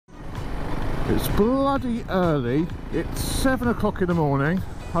It's bloody early. It's 7 o'clock in the morning.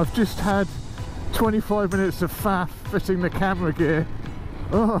 I've just had 25 minutes of faff fitting the camera gear.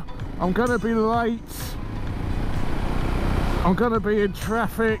 Oh, I'm gonna be late. I'm gonna be in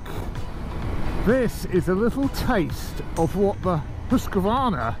traffic. This is a little taste of what the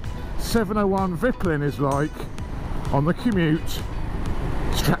Husqvarna 701 Vitpilen is like on the Commute.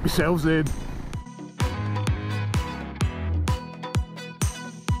 Strap yourselves in.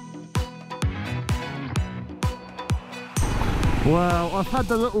 Well, I've had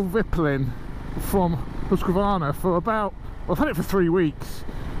the little Vitpilen from Husqvarna for about, well, I've had it for 3 weeks.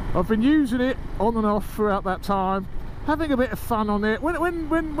 I've been using it on and off throughout that time, having a bit of fun on it. When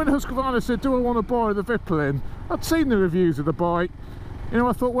Husqvarna said, do I want to buy the Vitpilen, I'd seen the reviews of the bike. You know,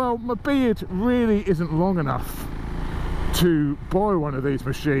 I thought, well, my beard really isn't long enough to buy one of these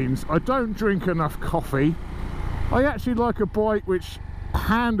machines. I don't drink enough coffee. I actually like a bike which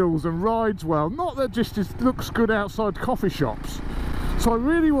handles and rides well, not that just looks good outside coffee shops. So I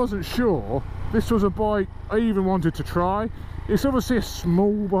really wasn't sure this was a bike I even wanted to try. It's obviously a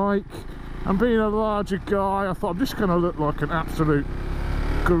small bike, and being a larger guy, I thought I'm just going to look like an absolute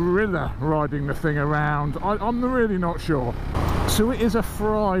gorilla riding the thing around. I'm really not sure. So it is a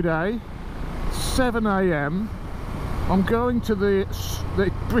Friday, 7 AM. I'm going to the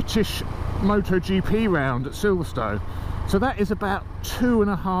British MotoGP round at Silverstone. So that is about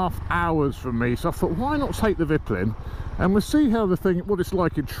 2.5 hours from me. So I thought, why not take the Vitpilen and we'll see how what it's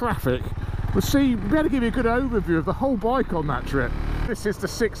like in traffic. We'll be able to give you a good overview of the whole bike on that trip. This is the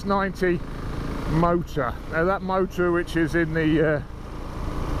 690 motor. Now that motor which is in the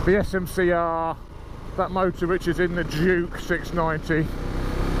SMCR, that motor which is in the Duke 690.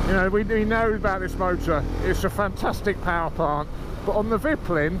 You know, we know about this motor. It's a fantastic power plant. But on the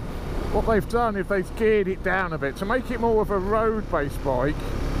Vitpilen, what they've done is they've geared it down a bit to make it more of a road-based bike.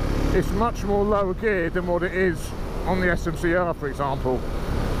 It's much more lower geared than what it is on the SMCR, for example.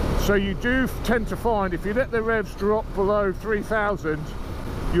 So you do tend to find if you let the revs drop below 3,000,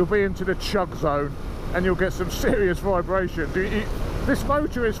 you'll be into the chug zone and you'll get some serious vibration. This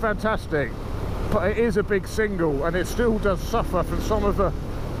motor is fantastic, but it is a big single and it still does suffer from some of the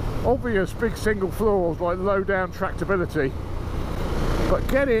obvious big single flaws like low down tractability. But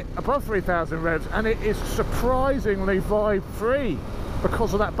get it above 3,000 revs and it is surprisingly vibe free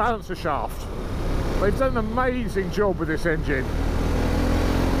because of that balancer shaft. They've done an amazing job with this engine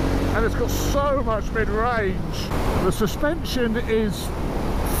and it's got so much mid-range. The suspension is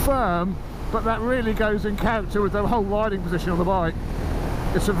firm, but that really goes in character with the whole riding position on the bike.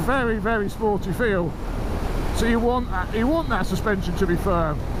 It's a very, very sporty feel, so you want that suspension to be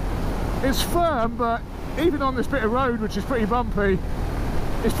firm. It's firm, but even on this bit of road which is pretty bumpy,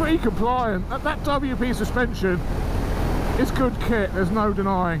 it's pretty compliant. That WP suspension is good kit, there's no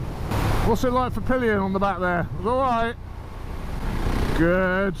denying. What's it like for pillion on the back there? It's alright.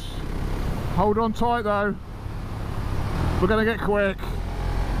 Good. Hold on tight though. We're going to get quick.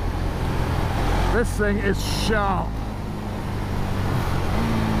 This thing is sharp.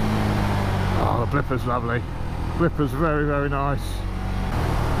 Oh, the blipper's lovely. Blipper's very, very nice.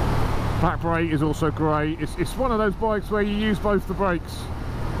 Back brake is also great. It's one of those bikes where you use both the brakes.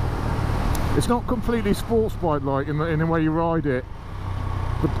 It's not completely sports bike like in the way you ride it,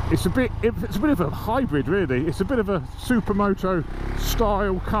 but it's a bit of a hybrid really. It's a bit of a supermoto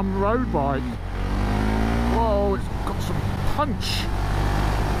style come road bike. Whoa, it's got some punch.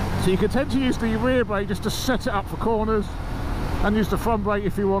 So you can tend to use the rear brake just to set it up for corners and use the front brake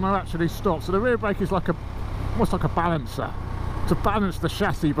if you want to actually stop. So the rear brake is almost like a balancer to balance the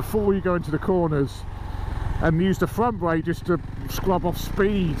chassis before you go into the corners, and use the front brake just to scrub off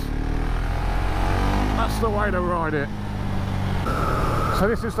speed. That's the way to ride it. So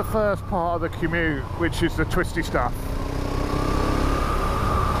this is the first part of the Commute, which is the twisty stuff.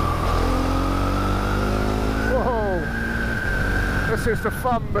 Whoa! This is the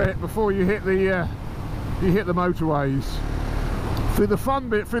fun bit before you hit the motorways. Through the fun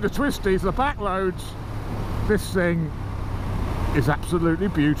bit, through the twisties, the back loads, this thing is absolutely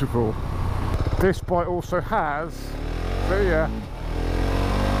beautiful. This bike also has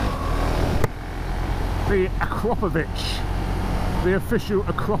the Akropovich, the official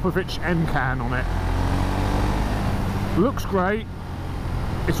Akropovich end can on it. Looks great.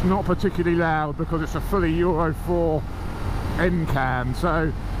 It's not particularly loud because it's a fully Euro 4 end can,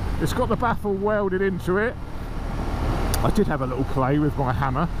 so it's got the baffle welded into it. I did have a little play with my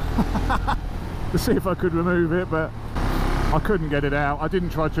hammer to see if I could remove it, but I couldn't get it out. I didn't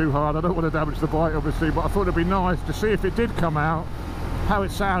try too hard. I don't want to damage the bike obviously, but I thought it'd be nice to see if it did come out, how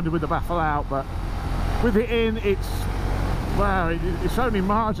it sounded with the baffle out. But with it in, it's Wow, it's only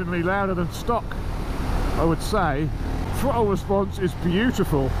marginally louder than stock, I would say. Throttle response is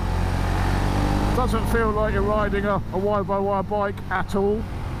beautiful. Doesn't feel like you're riding a wire-by-wire bike at all.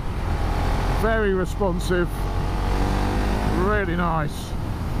 Very responsive, really nice.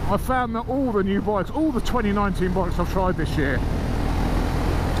 I found that all the new bikes, all the 2019 bikes I've tried this year,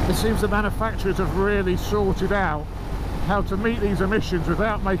 it seems the manufacturers have really sorted out how to meet these emissions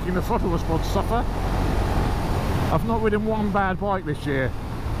without making the throttle response suffer. I've not ridden one bad bike this year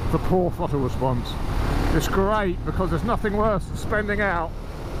for poor throttle response. It's great because there's nothing worse than spending out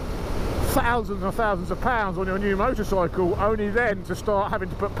thousands and thousands of pounds on your new motorcycle, only then to start having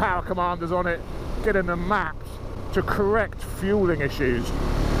to put power commanders on it, getting them mapped to correct fueling issues.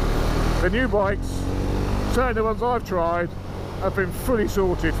 The new bikes, certainly the ones I've tried, have been fully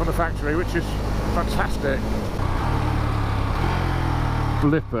sorted from the factory, which is fantastic.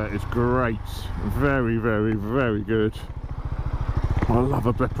 Blipper is great, very, very, very good. I love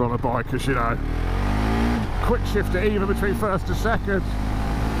a blipper on a bike, as you know. Quick shifter even between first and second.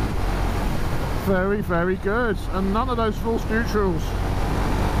 Very, very good, and none of those false neutrals.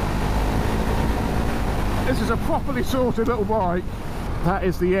 This is a properly sorted little bike. That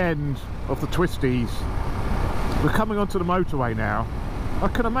is the end of the twisties. We're coming onto the motorway now. I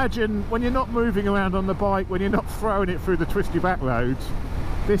can imagine when you're not moving around on the bike, when you're not throwing it through the twisty back roads,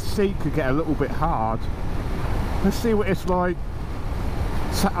 this seat could get a little bit hard. Let's see what it's like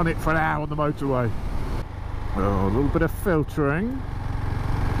sat on it for an hour on the motorway. Oh, a little bit of filtering.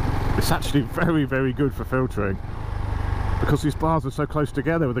 It's actually very, very good for filtering because these bars are so close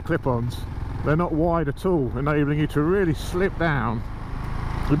together with the clip-ons. They're not wide at all, enabling you to really slip down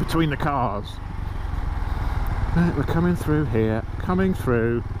in between the cars. Right, we're coming through here, coming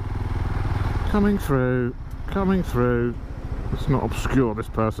through, coming through, coming through. Let's not obscure this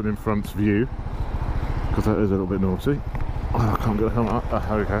person in front's view because that is a little bit naughty. Oh, I can't get the helmet up.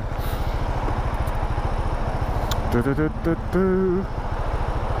 Oh, okay.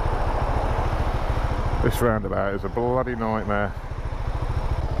 This roundabout is a bloody nightmare.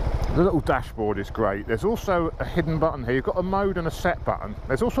 The little dashboard is great. There's also a hidden button here. You've got a mode and a set button.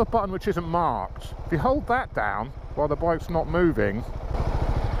 There's also a button which isn't marked. If you hold that down while the bike's not moving,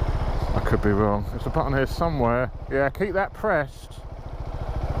 I could be wrong. There's a button here somewhere. Yeah, keep that pressed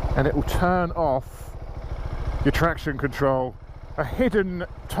and it will turn off your traction control. A hidden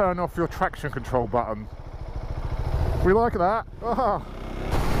turn off your traction control button. We like that. Oh.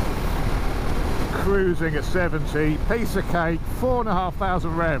 Cruising at 70, piece of cake, 4,500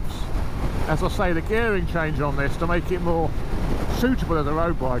 revs. As I say, the gearing change on this to make it more suitable as a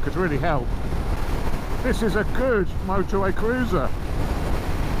road bike has really helped. This is a good motorway cruiser,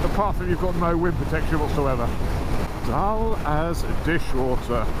 apart from you've got no wind protection whatsoever. Dull as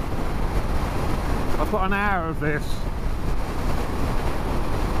dishwater. I've got an hour of this.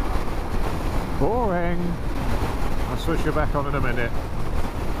 Boring. I'll switch you back on in a minute.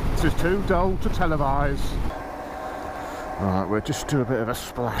 This is too dull to televise. Right, we'll just do a bit of a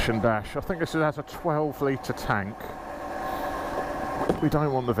splash and dash. I think this has a 12-litre tank. We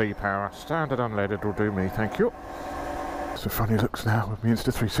don't want the V-Power. Standard unleaded will do me, thank you. So funny looks now with me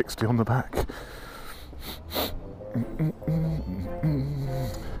Insta360 on the back.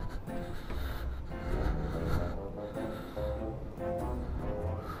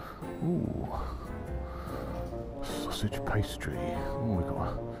 Ooh. Sausage pastry. Oh, we've got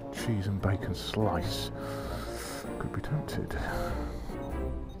a cheese and bacon slice. Could be tempted.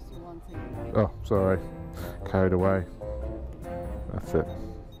 Oh, sorry. Carried away. That's it.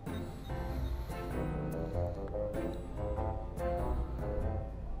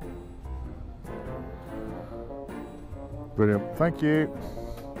 Brilliant. Thank you.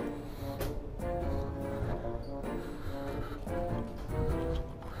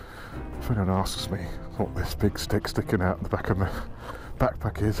 If anyone asks me what this big stick sticking out the back of my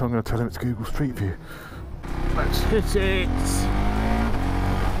backpack is, I'm going to tell them it's Google Street View. Let's hit it!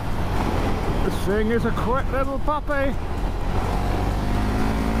 This thing is a quick little puppy!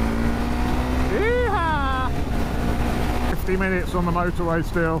 Yeehaw! 50 minutes on the motorway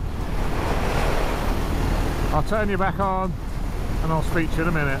still. I'll turn you back on and I'll speak to you in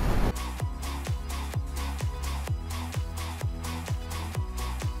a minute.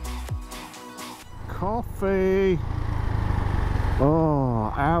 Coffee!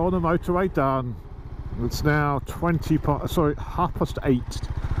 Oh, hour on the motorway done. It's now 8:30.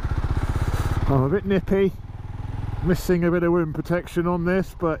 I'm a bit nippy, missing a bit of wind protection on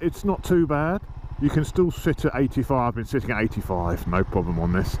this, but it's not too bad. You can still sit at 85. I've been sitting at 85, no problem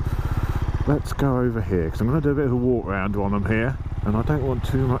on this. Let's go over here because I'm going to do a bit of a walk round while I'm here, and I don't want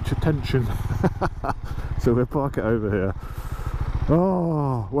too much attention. So we'll park it over here.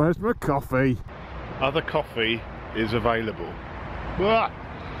 Oh, where's my coffee? Other coffee is available. Ah!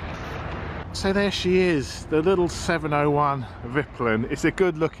 So there she is, the little 701 Vitpilen. It's a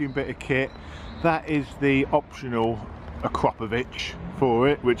good looking bit of kit. That is the optional Akropovich for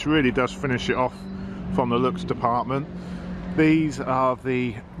it, which really does finish it off from the looks department. These are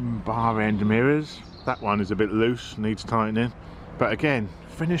the bar end mirrors. That one is a bit loose, needs tightening, but again,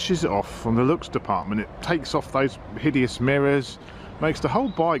 finishes it off from the looks department. It takes off those hideous mirrors, makes the whole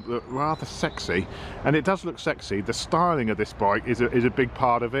bike look rather sexy, and it does look sexy. The styling of this bike is a big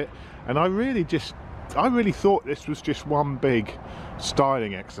part of it, and I really thought this was just one big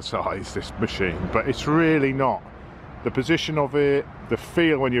styling exercise, this machine, but it's really not. The position of it, the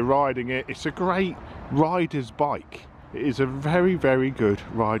feel when you're riding it, it's a great rider's bike. It is a very, very good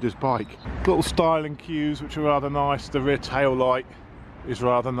rider's bike. Little styling cues which are rather nice. The rear tail light is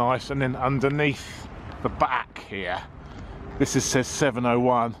rather nice, and then underneath the back here, this says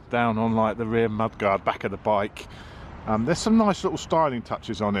 701 down on like the rear mudguard back of the bike. There's some nice little styling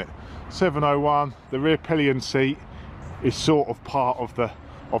touches on it. 701, the rear pillion seat is sort of part of the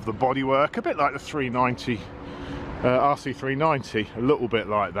bodywork, a bit like the 390 RC390, a little bit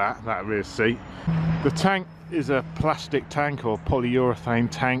like that rear seat. The tank is a plastic tank or polyurethane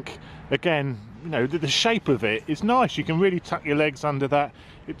tank. Again, you know, the shape of it is nice. You can really tuck your legs under that.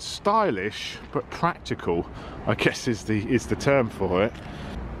 It's stylish but practical, I guess is the term for it.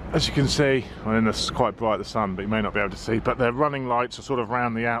 As you can see, I mean, it's quite bright, the sun, but you may not be able to see, but their running lights are sort of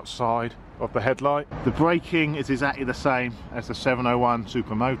round the outside of the headlight. The braking is exactly the same as the 701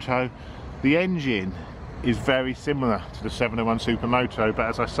 Supermoto. The engine is very similar to the 701 Supermoto, but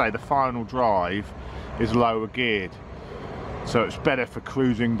as I say, the final drive is lower geared, so it's better for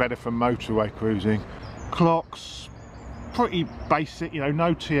cruising, better for motorway cruising. Clocks, pretty basic, you know,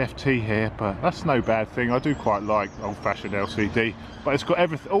 no TFT here, but that's no bad thing. I do quite like old-fashioned LCD, but it's got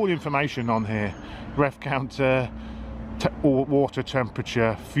everything, all the information on here: rev counter, water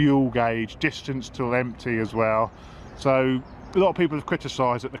temperature, fuel gauge, distance till empty as well. So a lot of people have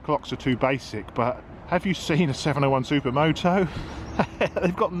criticised that the clocks are too basic, but have you seen a 701 Supermoto?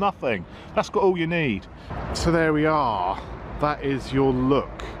 They've got nothing. That's got all you need. So there we are. That is your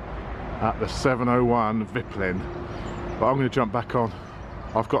look at the 701 Vitpilen. But I'm going to jump back on.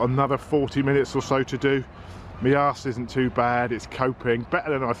 I've got another 40 minutes or so to do. My arse isn't too bad. It's coping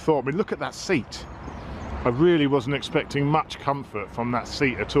better than I thought. I mean, look at that seat. I really wasn't expecting much comfort from that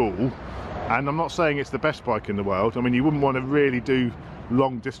seat at all. And I'm not saying it's the best bike in the world. I mean, you wouldn't want to really do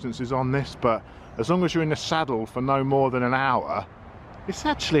long distances on this, but as long as you're in the saddle for no more than an hour, it's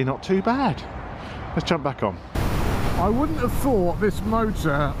actually not too bad. Let's jump back on. I wouldn't have thought this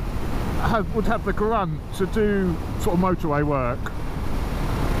motor would have the grunt to do sort of motorway work.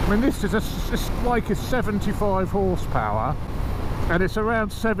 I mean, this bike is 75 horsepower and it's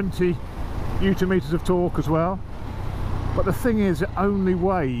around 70 Newton meters of torque as well. But the thing is, it only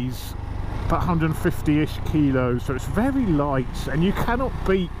weighs about 150-ish kilos, so it's very light, and you cannot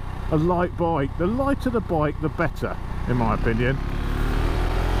beat a light bike. The lighter the bike, the better, in my opinion.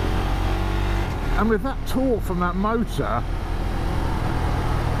 And with that torque from that motor,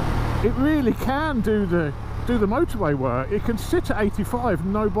 it really can do the motorway work. It can sit at 85,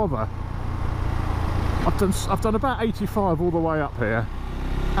 no bother. I've done about 85 all the way up here.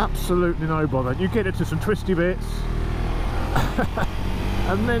 Absolutely no bother. You get it to some twisty bits,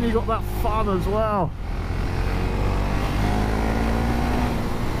 and then you got that fun as well.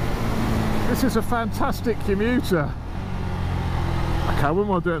 This is a fantastic commuter. Okay, I wouldn't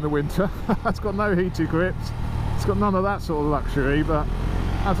want to do it in the winter. It's got no heated grips. It's got none of that sort of luxury, but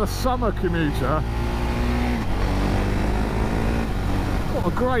as a summer commuter,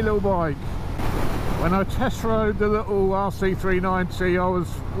 what a great little bike. When I test rode the little RC390, I was,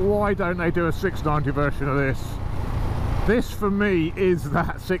 why don't they do a 690 version of this? This for me is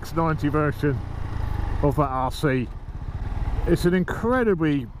that 690 version of that RC. It's an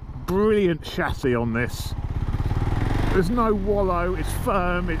incredibly brilliant chassis on this. There's no wallow, it's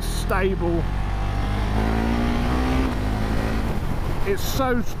firm, it's stable. It's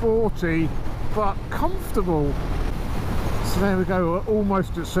so sporty but comfortable. So there we go, we're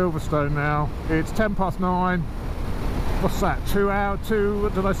almost at Silverstone now. It's 9:10. What's that, 2 hours,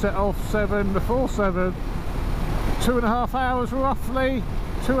 what did I set off? 7 before 7. 2.5 hours roughly,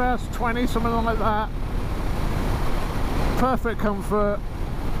 2 hours 20, something like that. Perfect comfort.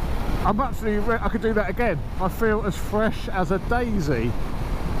 I'm absolutely, I could do that again. I feel as fresh as a daisy.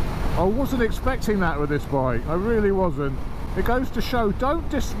 I wasn't expecting that with this bike, I really wasn't. It goes to show, don't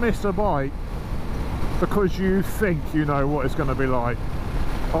dismiss a bike because you think you know what it's going to be like.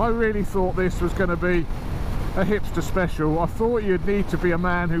 I really thought this was going to be a hipster special. I thought you'd need to be a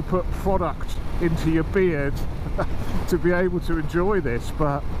man who put product into your beard to be able to enjoy this,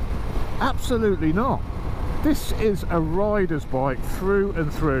 but absolutely not. This is a rider's bike through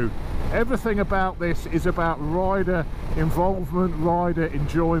and through. Everything about this is about rider involvement, rider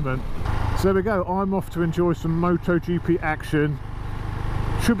enjoyment. So there we go, I'm off to enjoy some MotoGP action.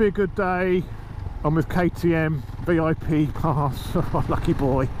 Should be a good day. I'm with KTM VIP pass. Oh, lucky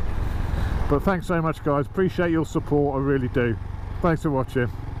boy. But thanks so much guys, appreciate your support, I really do. Thanks for watching,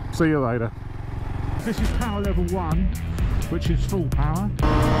 see you later. This is power level 1, which is full power.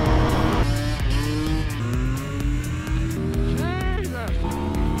 Jesus!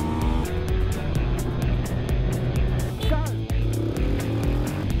 Go!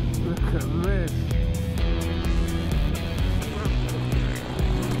 Look at this.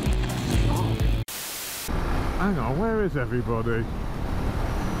 Hang on, where is everybody?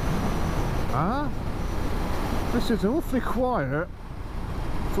 Huh? This is awfully quiet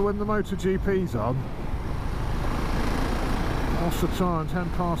for when the MotoGP's on. What's the time? 10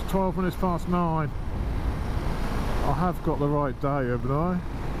 past 12 minutes past 9. I have got the right day, haven't I?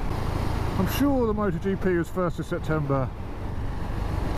 I'm sure the MotoGP was 1st of September.